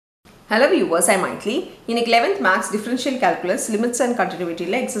Hello viewers, I am Maitli. In 11th Maths Differential Calculus Limits and Continuity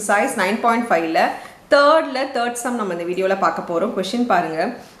exercise 9.5 third sum நம்ம இந்த வீடியோல பார்க்க போறோம். Question பாருங்க.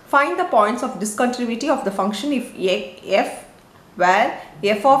 Find the points of discontinuity of the function if f where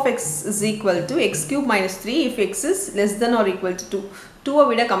f of x is equal to x cube minus 3 if x is less than or equal to 2. 2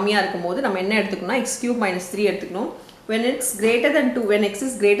 விட கம்மியா இருக்கும்போது நம்ம என்ன எடுத்துக்கணும்? x cube minus 3 எடுத்துக்கணும். When x greater than 2, when x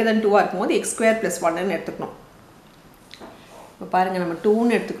is greater than 2 இருக்கும்போது x square plus 1 ன்னு எடுத்துக்கணும். இப்போ பாருங்க நம்ம 2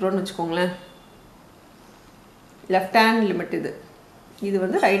 ன்னு எடுத்துக்கறோம்னு வெச்சுக்கோங்களேன். left hand limit இது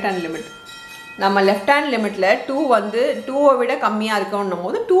வந்து right hand limit. நம்ம left hand limitல 2 வந்து 2 விட கம்மியா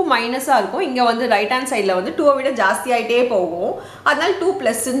இருக்கும்னும்போது 2 மைனஸா இருக்கும். இங்க வந்து right hand sideல வந்து 2 விட ஜாஸ்தி ஆயிட்டே போகும். அதனால 2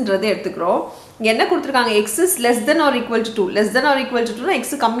 பிளஸ்ன்றது எடுத்துக்கறோம். இங்க என்ன கொடுத்திருக்காங்க? x is less than or equal to 2. less than or equal to 2 னா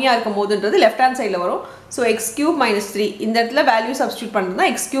x கம்மியா இருக்கும்போதுன்றது left hand sideல வரும். So x cube minus 3 இந்த இடத்துல value substitute பண்றதுனா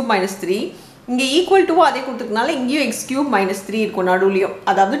x cube minus 3 இங்க equal to அதே கொடுத்திருக்கனால இங்கேயும் x cube minus 3 இருக்கும் நடுவுலயும்.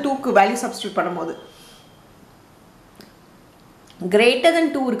 அதாவது 2 க்கு வேல்யூ சப்ஸ்டிட்யூட் பண்ணும்போது greater than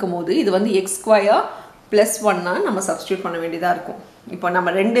 2 இருக்கும்போது இது வந்து x square plus 1 னா நம்ம சப்ஸ்டிட்யூட் பண்ண வேண்டியதா இருக்கும். இப்போ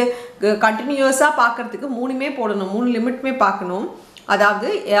நம்ம ரெண்டு கண்டினியூஸா பார்க்கிறதுக்கு மூணுமே போடணும். மூணு லிமிட்மே பார்க்கணும். அதாவது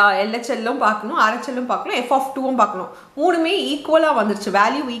LHL லும் பார்க்கணும், RHL லும் பார்க்கணும், f of 2 ம் பார்க்கணும். மூணுமே ஈக்குவலா வந்துருச்சு,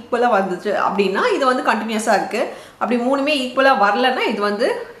 வேல்யூ ஈக்குவலா வந்துச்சு அப்படினா இது வந்து கண்டினியூஸா இருக்கு. அப்படி மூணுமே ஈக்குவலா வரலனா இது வந்து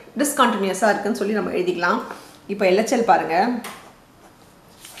டிஸ்கண்டினியூஸா இருக்குன்னு சொல்லி நம்ம எழுதிக்கலாம். இப்போ LHL பாருங்க.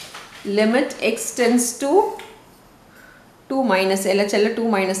 limit x tends to 2 minus LHL 2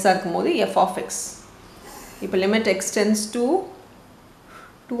 minus இருக்கும்போது f of x. இப்போ limit x tends to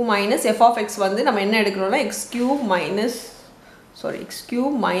 2 minus f of x வந்து நம்ம என்ன எடுக்கறோம்னா x cube minus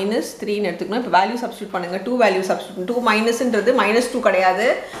 3 ன்னு எடுத்துக்கணும். இப்போ வேல்யூ சப்ஸ்டிட்யூட் பண்ணுங்க. 2 வேல்யூ சப்ஸ்டிட்யூட் 2 மைனஸ்ன்றது -2 கிடையாது.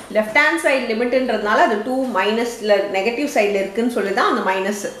 லெஃப்ட் ஹேண்ட் சைடு லிமிட்ன்றதுனால அது 2 மைனஸ்ல நெகட்டிவ் சைடுல இருக்குன்னு சொல்லி தான் அந்த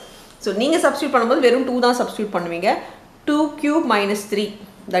மைனஸ். சோ நீங்க சப்ஸ்டிட்யூட் பண்ணும்போது வெறும் 2 தான் சப்ஸ்டிட்யூட் பண்ணுவீங்க. 2 cube minus 3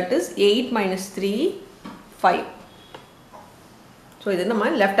 that is 8 minus 3 5. So இது நம்ம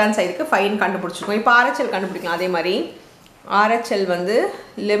லெஃப்ட் ஹேண்ட் சைடுக்கு 5 ன்னு கண்டுபிடிச்சிருக்கோம். இப்போ RHL கண்டுபிடிக்கலாம். அதே மாதிரி RHL வந்து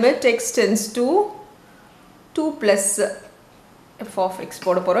limit x tends to 2 plus f of x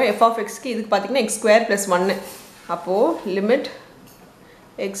போட போறோம். f of x க்கு இதுக்கு பாத்தீங்கன்னா x square plus 1. அப்போ limit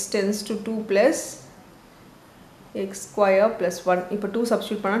x tends to 2 plus x square plus 1. இப்போ 2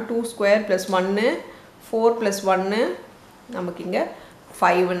 சப்ஸ்டிட்யூட் பண்ணா 2 square plus 1 4 plus 1 நமக்கு இங்க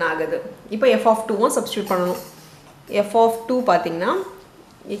 5 ன்னு ஆகுது. இப்போ f of 2 ம் சப்ஸ்டிட்யூட் பண்ணனும். f of 2 பாத்தீங்கன்னா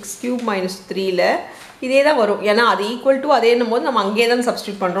x cube minus 3 ல இதே தான் வரும். ஏனா அது ஈக்குவல் டு அதேன்னும்போது நம்ம அங்கேயே தான்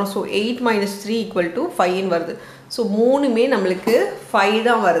சப்ஸ்டிட்யூட் பண்றோம். சோ 8 minus 3 equal to 5 ன்னு வருது. சோ மூணுமே நமக்கு 5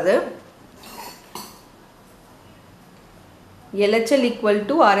 தான் வருது. LHL equal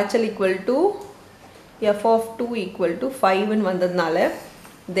to RHL equal to f of 2 equal to 5 ன்னு வந்ததனால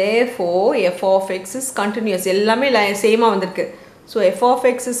therefore f of x is continuous. எல்லாமே சேமா வந்திருக்கு. So f of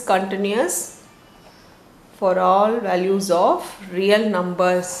x is continuous for all values of real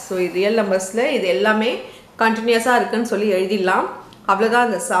numbers. So real numbersல இது எல்லாமே continuous-ஆ இருக்குன்னு சொல்லி எழுதிடலாம். அவ்வளவுதான்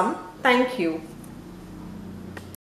இந்த sum. Thank you.